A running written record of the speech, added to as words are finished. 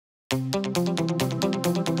Hello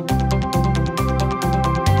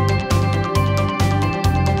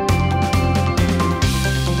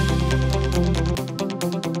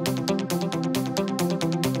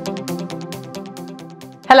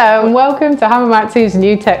and welcome to Hamamatsu's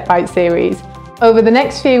new Tech Bite series. Over the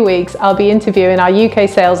next few weeks, I'll be interviewing our UK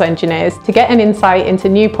sales engineers to get an insight into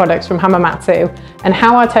new products from Hamamatsu and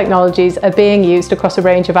how our technologies are being used across a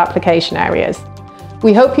range of application areas.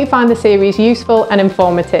 We hope you find the series useful and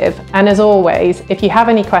informative, and as always, if you have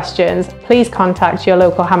any questions, please contact your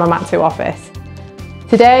local Hamamatsu office.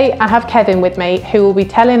 Today, I have Kevin with me, who will be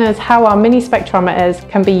telling us how our mini spectrometers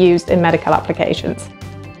can be used in medical applications.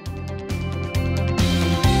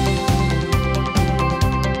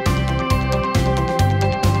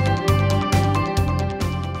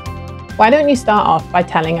 Why don't you start off by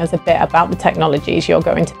telling us a bit about the technologies you're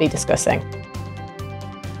going to be discussing?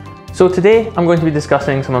 So today I'm going to be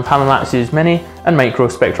discussing some of Hamamatsu's mini and micro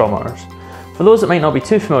spectrometers. For those that might not be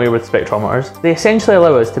too familiar with spectrometers, they essentially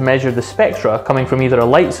allow us to measure the spectra coming from either a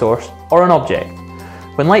light source or an object.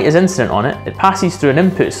 When light is incident on it, it passes through an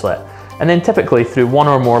input slit and then typically through one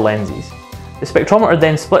or more lenses. The spectrometer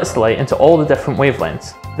then splits the light into all the different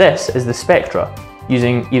wavelengths. This is the spectra,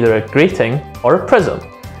 using either a grating or a prism.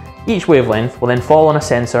 Each wavelength will then fall on a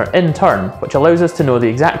sensor in turn, which allows us to know the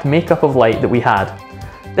exact makeup of light that we had.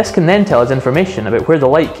 This can then tell us information about where the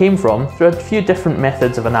light came from through a few different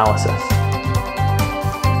methods of analysis.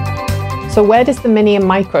 So where does the mini and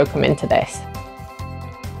micro come into this?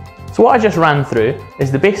 So what I just ran through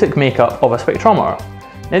is the basic makeup of a spectrometer.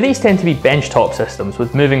 Now these tend to be benchtop systems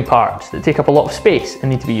with moving parts that take up a lot of space and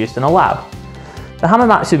need to be used in a lab. The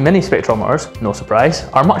Hamamatsu mini spectrometers, no surprise,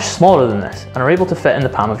 are much smaller than this and are able to fit in the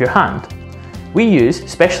palm of your hand. We use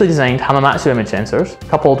specially designed Hamamatsu image sensors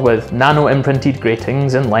coupled with nano-imprinted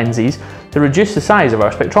gratings and lenses to reduce the size of our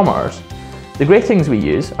spectrometers. The gratings we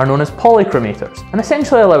use are known as polychromators and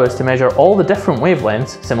essentially allow us to measure all the different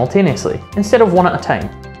wavelengths simultaneously, instead of one at a time.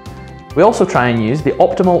 We also try and use the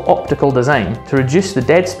optimal optical design to reduce the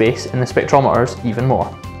dead space in the spectrometers even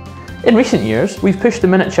more. In recent years, we've pushed the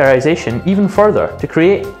miniaturization even further to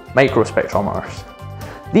create microspectrometers.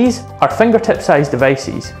 These are fingertip-sized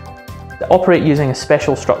devices that operate using a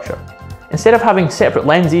special structure. Instead of having separate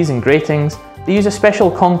lenses and gratings, they use a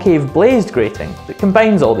special concave blazed grating that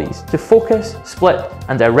combines all these to focus, split,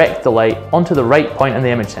 and direct the light onto the right point in the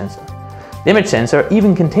image sensor. The image sensor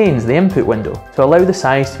even contains the input window to allow the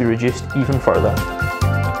size to be reduced even further.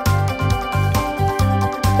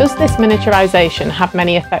 Does this miniaturization have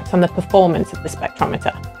many effects on the performance of the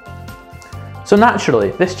spectrometer? So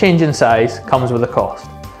naturally, this change in size comes with a cost.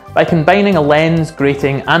 By combining a lens,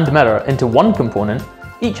 grating and mirror into one component,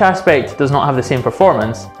 each aspect does not have the same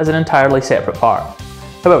performance as an entirely separate part.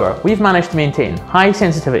 However, we've managed to maintain high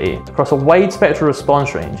sensitivity across a wide spectral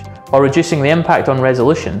response range while reducing the impact on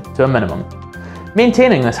resolution to a minimum.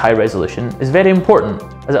 Maintaining this high resolution is very important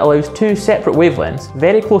as it allows two separate wavelengths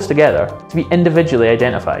very close together to be individually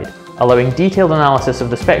identified, allowing detailed analysis of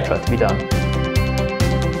the spectra to be done.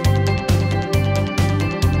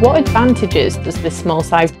 What advantages does this small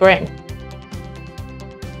size bring?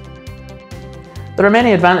 There are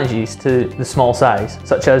many advantages to the small size,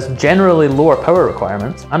 such as generally lower power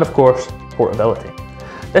requirements and of course, portability.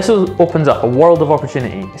 This opens up a world of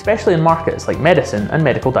opportunity, especially in markets like medicine and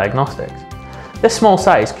medical diagnostics. This small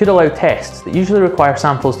size could allow tests that usually require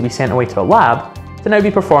samples to be sent away to a lab to now be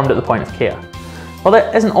performed at the point of care. While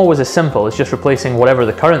that isn't always as simple as just replacing whatever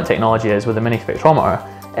the current technology is with a mini spectrometer,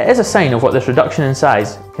 it is a sign of what this reduction in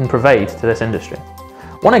size can provide to this industry.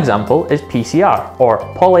 One example is PCR, or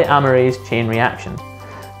polymerase chain reaction.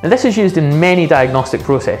 Now this is used in many diagnostic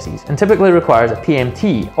processes and typically requires a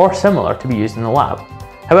PMT or similar to be used in the lab.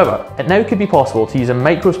 However, it now could be possible to use a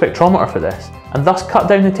microspectrometer for this and thus cut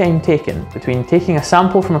down the time taken between taking a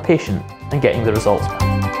sample from a patient and getting the results back.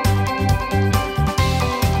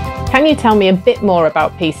 Can you tell me a bit more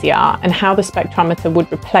about PCR and how the spectrometer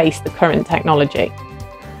would replace the current technology?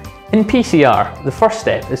 In PCR, the first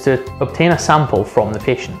step is to obtain a sample from the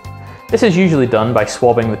patient. This is usually done by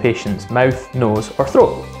swabbing the patient's mouth, nose or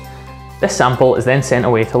throat. This sample is then sent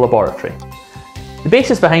away to a laboratory. The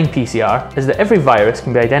basis behind PCR is that every virus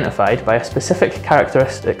can be identified by a specific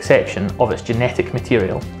characteristic section of its genetic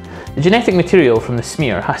material. The genetic material from the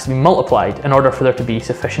smear has to be multiplied in order for there to be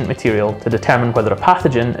sufficient material to determine whether a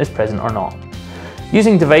pathogen is present or not.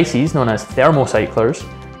 Using devices known as thermocyclers,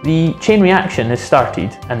 the chain reaction is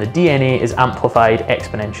started and the DNA is amplified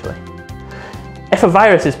exponentially. If a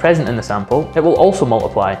virus is present in the sample, it will also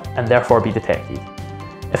multiply and therefore be detected.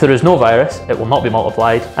 If there is no virus, it will not be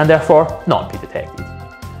multiplied and therefore not be detected.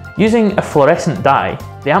 Using a fluorescent dye,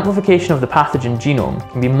 the amplification of the pathogen genome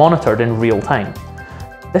can be monitored in real time.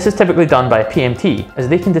 This is typically done by a PMT, as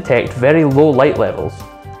they can detect very low light levels.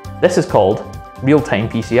 This is called real-time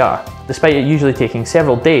PCR, despite it usually taking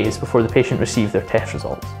several days before the patient receives their test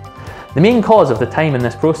results. The main cause of the time in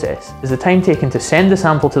this process is the time taken to send the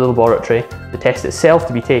sample to the laboratory, the test itself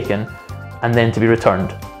to be taken, and then to be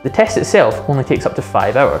returned. The test itself only takes up to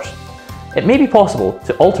 5 hours. It may be possible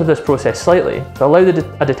to alter this process slightly to allow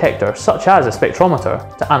a detector, such as a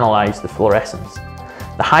spectrometer, to analyse the fluorescence.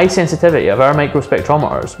 The high sensitivity of our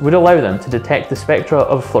microspectrometers would allow them to detect the spectra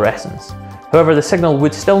of fluorescence. However, the signal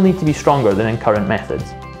would still need to be stronger than in current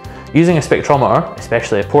methods. Using a spectrometer,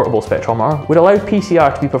 especially a portable spectrometer, would allow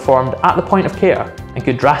PCR to be performed at the point of care and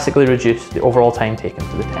could drastically reduce the overall time taken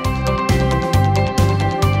for the test.